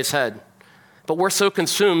place to lay his head. But we're so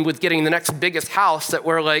consumed with getting the next biggest house that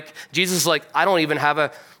we're like, Jesus is like, I don't even have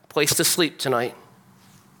a place to sleep tonight.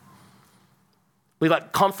 We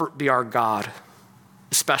let comfort be our God,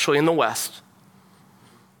 especially in the West.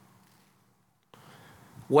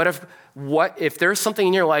 What if there's something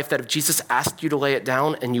in your life that if Jesus asked you to lay it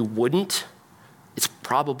down and you wouldn't, it's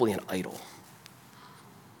probably an idol.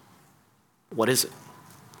 What is it?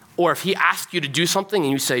 Or if he asked you to do something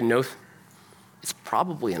and you say no, it's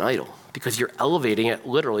probably an idol because you're elevating it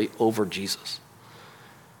literally over Jesus.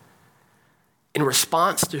 In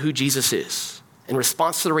response to who Jesus is, in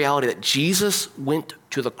response to the reality that Jesus went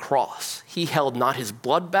to the cross, he held not his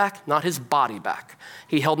blood back, not his body back.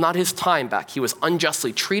 He held not his time back. He was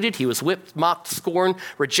unjustly treated. He was whipped, mocked, scorned,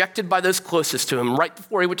 rejected by those closest to him right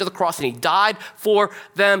before he went to the cross, and he died for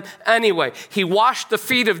them anyway. He washed the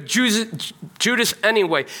feet of Judas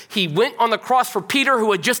anyway. He went on the cross for Peter,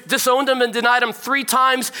 who had just disowned him and denied him 3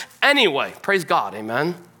 times anyway. Praise God,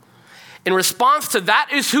 amen. In response to that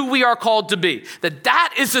is who we are called to be,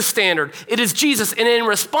 that is the standard. It is Jesus. And in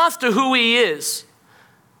response to who he is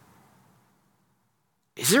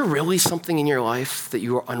there really something in your life that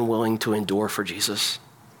you are unwilling to endure for Jesus?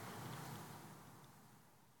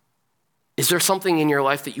 Is there something in your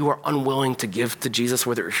life that you are unwilling to give to Jesus,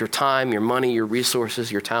 whether it's your time, your money, your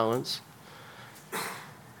resources, your talents?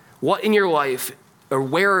 What in your life, or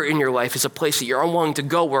where in your life is a place that you're unwilling to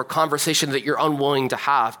go, or a conversation that you're unwilling to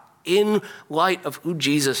have in light of who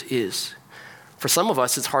Jesus is? For some of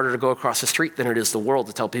us, it's harder to go across the street than it is the world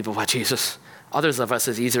to tell people about Jesus. Others of us,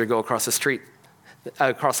 it's easier to go across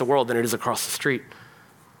the world than it is across the street.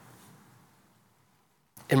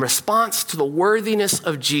 In response to the worthiness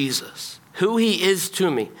of Jesus, who he is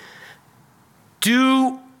to me,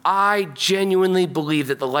 do I genuinely believe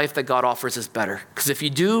that the life that God offers is better? Because if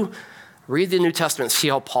you do, read the New Testament, see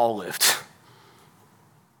how Paul lived.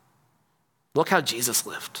 Look how Jesus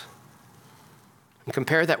lived. And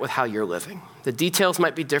compare that with how you're living. The details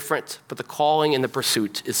might be different, but the calling and the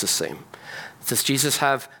pursuit is the same. Does Jesus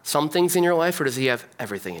have some things in your life, or does he have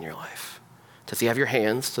everything in your life? Does he have your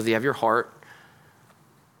hands? Does he have your heart?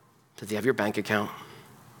 Does he have your bank account?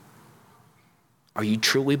 Are you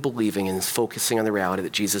truly believing and focusing on the reality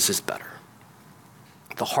that Jesus is better?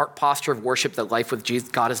 The heart posture of worship, that life with Jesus,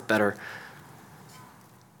 God is better,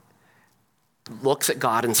 looks at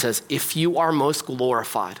God and says, if you are most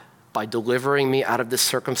glorified by delivering me out of this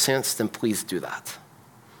circumstance, then please do that.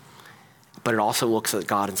 But it also looks at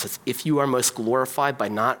God and says, if you are most glorified by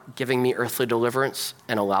not giving me earthly deliverance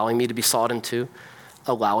and allowing me to be sought into,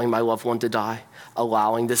 allowing my loved one to die,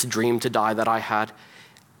 allowing this dream to die that I had,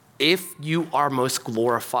 if you are most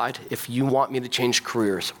glorified, if you want me to change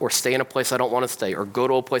careers or stay in a place I don't want to stay or go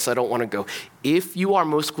to a place I don't want to go, if you are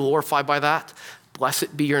most glorified by that,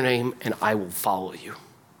 blessed be your name and I will follow you.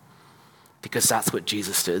 Because that's what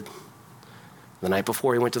Jesus did the night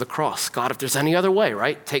before he went to the cross. God, if there's any other way,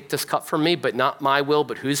 right? Take this cup from me, but not my will,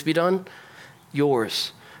 but whose be done?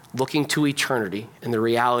 Yours. Looking to eternity and the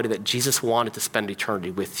reality that Jesus wanted to spend eternity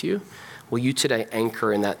with you. Will you today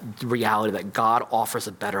anchor in that reality that God offers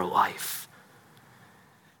a better life?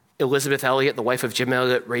 Elizabeth Elliot, the wife of Jim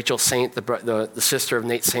Elliot, Rachel Saint, the sister of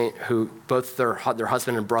Nate Saint, who both their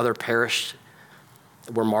husband and brother perished,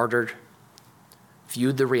 were martyred,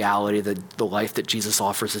 viewed the reality that the life that Jesus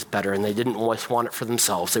offers is better, and they didn't always want it for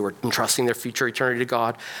themselves. They were entrusting their future eternity to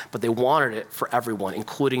God, but they wanted it for everyone,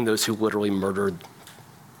 including those who literally murdered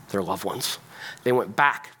their loved ones. They went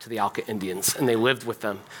back to the Auca Indians, and they lived with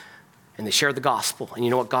them, and they shared the gospel. And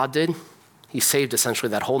you know what God did? He saved essentially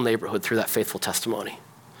that whole neighborhood through that faithful testimony.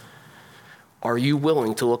 Are you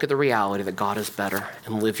willing to look at the reality that God is better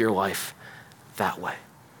and live your life that way?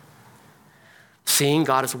 Seeing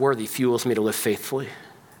God is worthy fuels me to live faithfully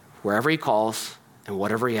wherever he calls and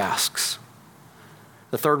whatever he asks.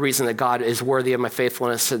 The third reason that God is worthy of my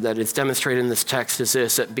faithfulness that is demonstrated in this text is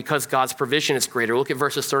this, that because God's provision is greater. Look at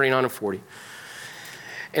verses 39 and 40.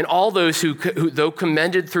 And all those who, though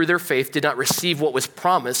commended through their faith, did not receive what was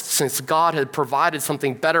promised, since God had provided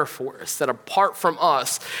something better for us, that apart from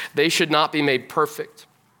us, they should not be made perfect.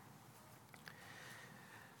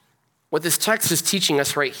 What this text is teaching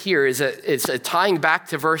us right here is that it's tying back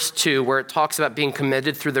to verse 2 where it talks about being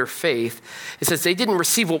commended through their faith. It says they didn't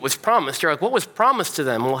receive what was promised. You're like, what was promised to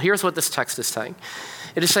them? Well, here's what this text is saying.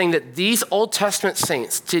 It is saying that these Old Testament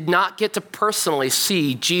saints did not get to personally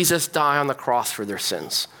see Jesus die on the cross for their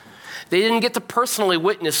sins. They didn't get to personally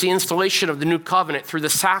witness the installation of the new covenant through the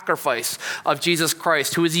sacrifice of Jesus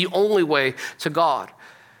Christ, who is the only way to God.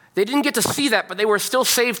 They didn't get to see that, but they were still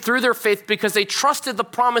saved through their faith because they trusted the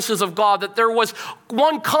promises of God, that there was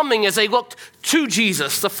one coming as they looked to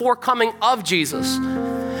Jesus, the forecoming of Jesus.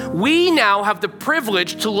 We now have the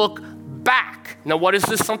privilege to look back. Now, what is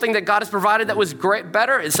this? Something that God has provided that was great,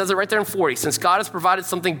 better? It says it right there in 40. Since God has provided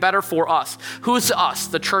something better for us. Who's us?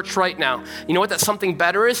 The church right now. You know what that something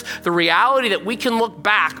better is? The reality that we can look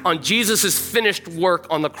back on Jesus' finished work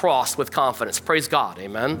on the cross with confidence. Praise God.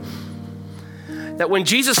 Amen. That when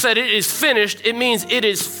Jesus said it is finished, it means it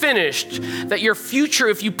is finished. That your future,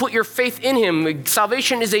 if you put your faith in him,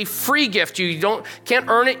 salvation is a free gift. You can't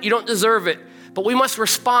earn it, you don't deserve it. But we must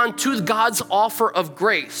respond to God's offer of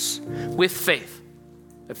grace with faith.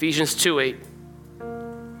 Ephesians 2:8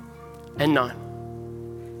 and 9.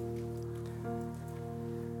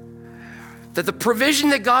 That the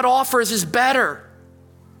provision that God offers is better.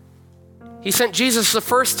 He sent Jesus the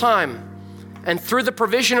first time. And through the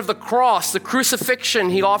provision of the cross, the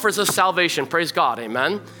crucifixion, he offers us salvation. Praise God,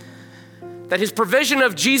 amen? That his provision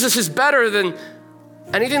of Jesus is better than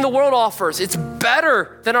anything the world offers. It's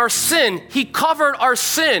better than our sin. He covered our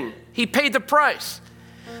sin. He paid the price.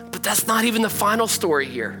 But that's not even the final story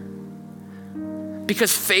here.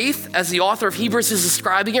 Because faith, as the author of Hebrews is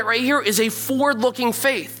describing it right here, is a forward-looking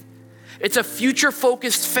faith. It's a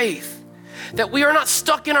future-focused faith. That we are not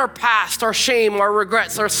stuck in our past, our shame, our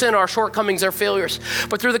regrets, our sin, our shortcomings, our failures.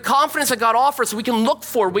 But through the confidence that God offers, we can look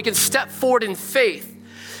forward, we can step forward in faith.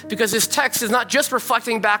 Because this text is not just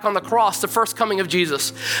reflecting back on the cross, the first coming of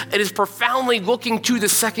Jesus. It is profoundly looking to the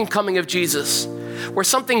second coming of Jesus, where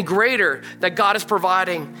something greater that God is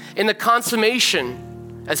providing in the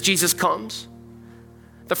consummation as Jesus comes.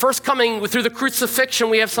 The first coming, through the crucifixion,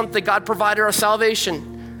 we have something God provided, our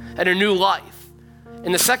salvation and a new life.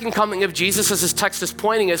 In the second coming of Jesus, as this text is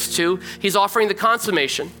pointing us to, he's offering the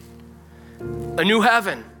consummation. A new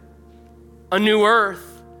heaven, a new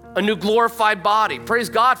earth, a new glorified body. Praise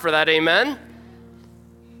God for that, amen?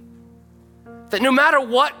 That no matter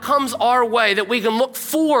what comes our way, that we can look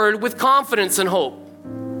forward with confidence and hope,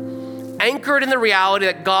 anchored in the reality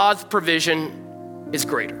that God's provision is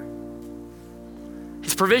greater.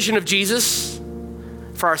 His provision of Jesus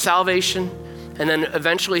for our salvation, and then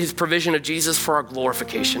eventually his provision of Jesus for our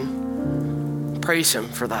glorification. Praise him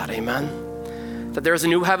for that, amen. That there's a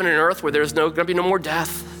new heaven and earth where there's going to be no more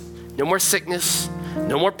death, no more sickness,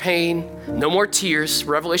 no more pain, no more tears.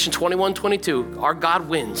 Revelation 21:22, our God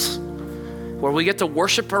wins, where we get to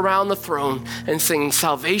worship around the throne and sing,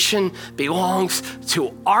 salvation belongs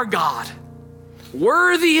to our God.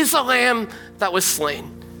 Worthy is the Lamb that was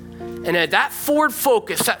slain. And that forward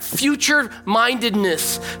focus, that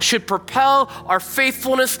future-mindedness should propel our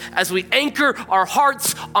faithfulness as we anchor our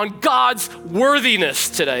hearts on God's worthiness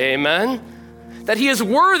today, amen? That he is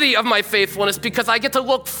worthy of my faithfulness because I get to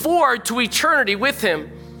look forward to eternity with him.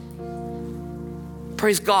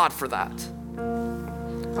 Praise God for that.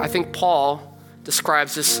 I think Paul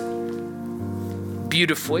describes this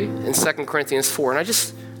beautifully in 2 Corinthians 4, and I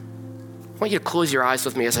just want you to close your eyes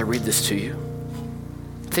with me as I read this to you.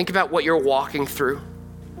 Think about what you're walking through,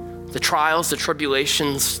 the trials, the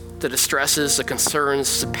tribulations, the distresses, the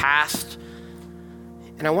concerns, the past.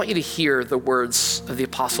 And I want you to hear the words of the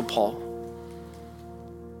Apostle Paul.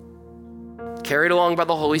 Carried along by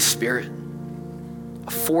the Holy Spirit,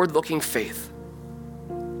 a forward-looking faith,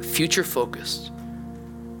 future-focused.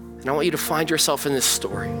 And I want you to find yourself in this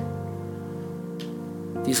story,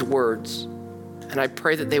 these words. And I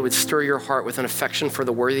pray that they would stir your heart with an affection for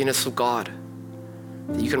the worthiness of God,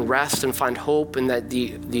 that you can rest and find hope, and that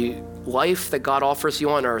the life that God offers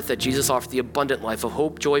you on earth, that Jesus offered, the abundant life of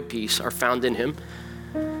hope, joy, peace, are found in him.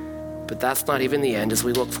 But that's not even the end as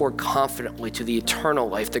we look forward confidently to the eternal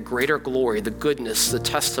life, the greater glory, the goodness, the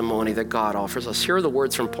testimony that God offers us. Here are the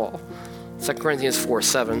words from Paul, 2 Corinthians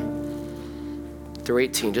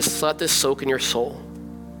 4:7-18. Just let this soak in your soul.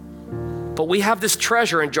 But we have this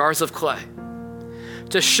treasure in jars of clay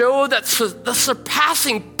to show that the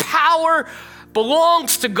surpassing power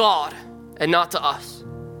belongs to God and not to us.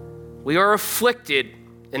 We are afflicted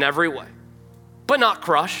in every way, but not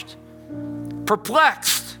crushed,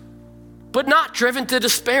 perplexed, but not driven to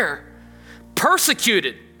despair,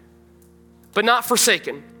 persecuted, but not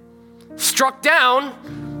forsaken, struck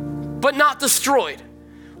down, but not destroyed,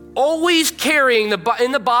 always carrying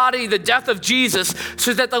in the body the death of Jesus,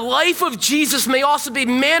 so that the life of Jesus may also be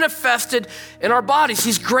manifested in our bodies.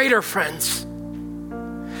 He's greater, friends.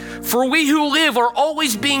 For we who live are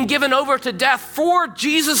always being given over to death for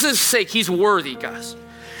Jesus' sake. He's worthy, guys.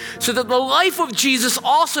 So that the life of Jesus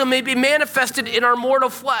also may be manifested in our mortal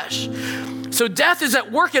flesh. So death is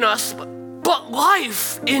at work in us, but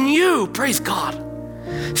life in you. Praise God.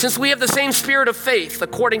 Since we have the same spirit of faith,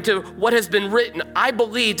 according to what has been written, I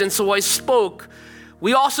believed and so I spoke.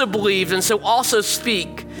 We also believed and so also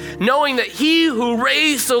speak, knowing that he who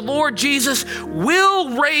raised the Lord Jesus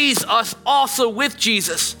will raise us also with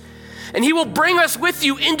Jesus. And he will bring us with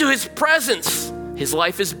you into his presence. His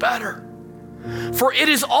life is better. For it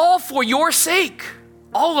is all for your sake,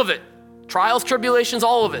 all of it, trials, tribulations,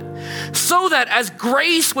 all of it, so that as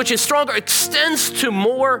grace, which is stronger, extends to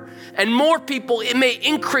more and more people, it may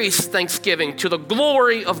increase thanksgiving to the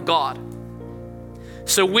glory of God.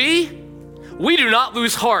 So we do not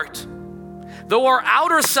lose heart. Though our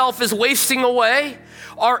outer self is wasting away,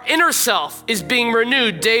 our inner self is being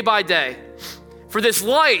renewed day by day. For this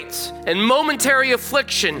light and momentary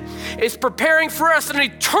affliction is preparing for us an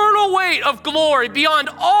eternal weight of glory beyond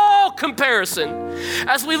all comparison,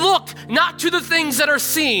 as we look not to the things that are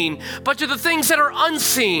seen, but to the things that are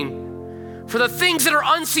unseen. For the things that are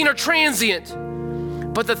unseen are transient,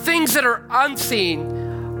 but the things that are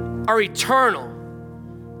unseen are eternal.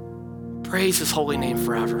 Praise his holy name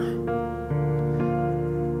forever.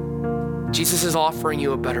 Jesus is offering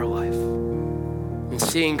you a better life. And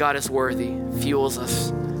seeing God as worthy fuels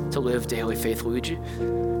us to live daily faithfully. Would you,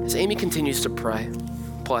 as Amy continues to play,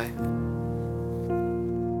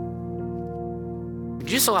 would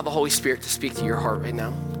you just allow the Holy Spirit to speak to your heart right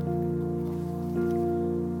now?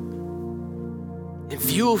 In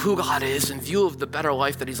view of who God is, in view of the better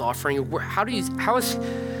life that he's offering you, how is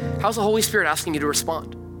the Holy Spirit asking you to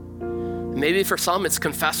respond? Maybe for some it's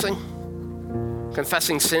confessing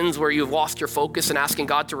sins where you've lost your focus and asking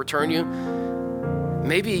God to return you.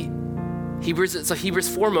 Maybe it's a Hebrews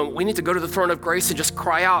 4 moment. We need to go to the throne of grace and just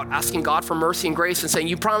cry out, asking God for mercy and grace and saying,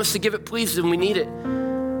 you promised to give it, please, and we need it.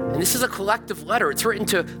 And this is a collective letter. It's written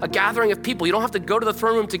to a gathering of people. You don't have to go to the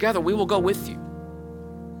throne room together. We will go with you.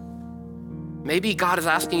 Maybe God is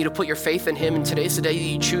asking you to put your faith in him, and today's the day that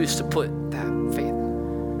you choose to put that faith.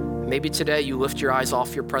 Maybe today you lift your eyes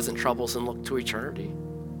off your present troubles and look to eternity.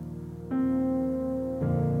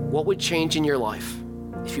 What would change in your life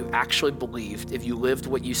if you actually believed, if you lived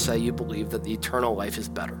what you say you believe, that the eternal life is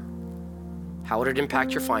better? How would it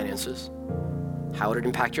impact your finances? How would it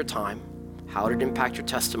impact your time? How would it impact your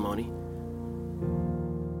testimony?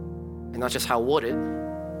 And not just how would it,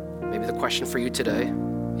 maybe the question for you today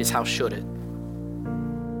is how should it?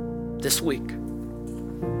 This week.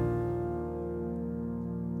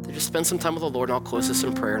 So just spend some time with the Lord, and I'll close this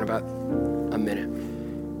in prayer in about a minute.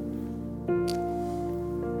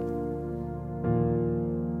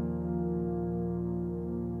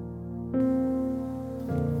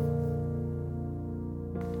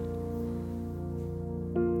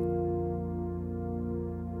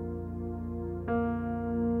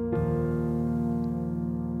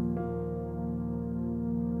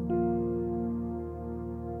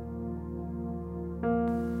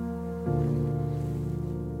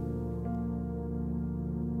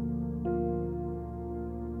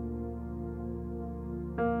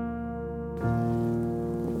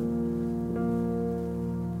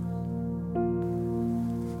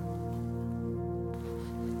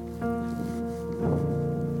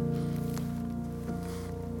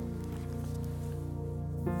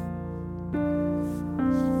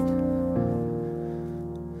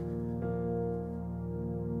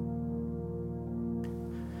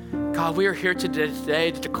 God, we are here today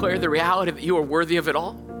to declare the reality that you are worthy of it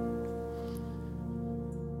all.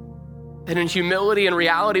 And in humility and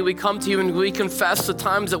reality, we come to you and we confess the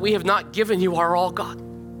times that we have not given you our all, God.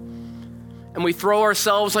 And we throw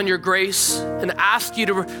ourselves on your grace and ask you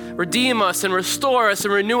to redeem us and restore us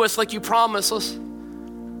and renew us like you promised us.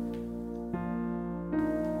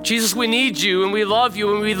 Jesus, we need you and we love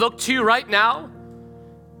you and we look to you right now.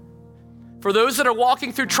 For those that are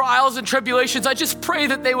walking through trials and tribulations, I just pray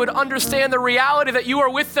that they would understand the reality that you are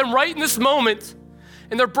with them right in this moment,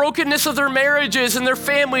 in their brokenness of their marriages and their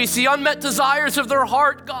families, the unmet desires of their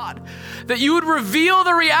heart, God. That you would reveal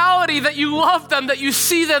the reality that you love them, that you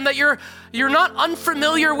see them, that you're not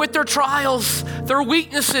unfamiliar with their trials, their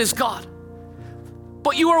weaknesses, God.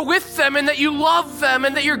 But you are with them and that you love them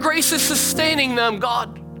and that your grace is sustaining them,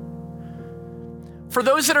 God. For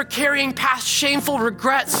those that are carrying past shameful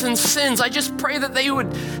regrets and sins, I just pray that they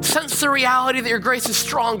would sense the reality that your grace is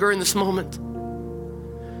stronger in this moment.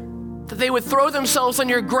 That they would throw themselves on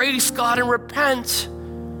your grace, God, and repent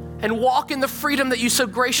and walk in the freedom that you so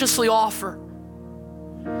graciously offer.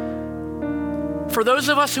 For those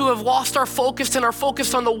of us who have lost our focus and are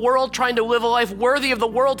focused on the world, trying to live a life worthy of the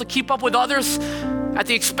world to keep up with others at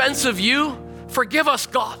the expense of you, forgive us,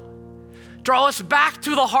 God. Draw us back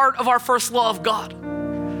to the heart of our first love, God.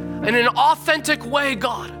 In an authentic way,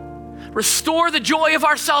 God. Restore the joy of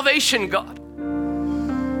our salvation, God.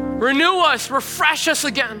 Renew us, refresh us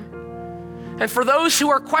again. And for those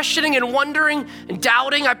who are questioning and wondering and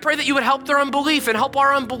doubting, I pray that you would help their unbelief and help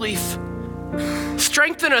our unbelief.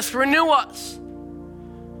 Strengthen us, renew us.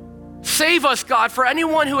 Save us, God, for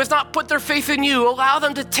anyone who has not put their faith in you. Allow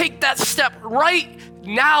them to take that step right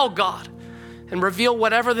now, God, and reveal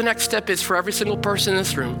whatever the next step is for every single person in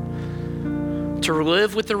this room. To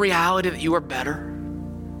live with the reality that you are better,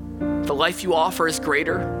 the life you offer is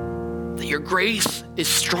greater, that your grace is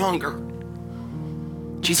stronger.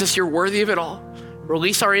 Jesus, you're worthy of it all.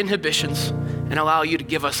 Release our inhibitions and allow you to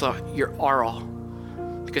give us our all,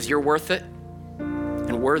 because you're worth it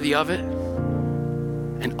and worthy of it,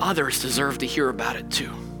 and others deserve to hear about it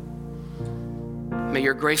too. May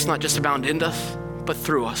your grace not just abound in us, but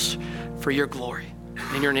through us for your glory.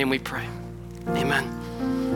 In your name we pray. Amen.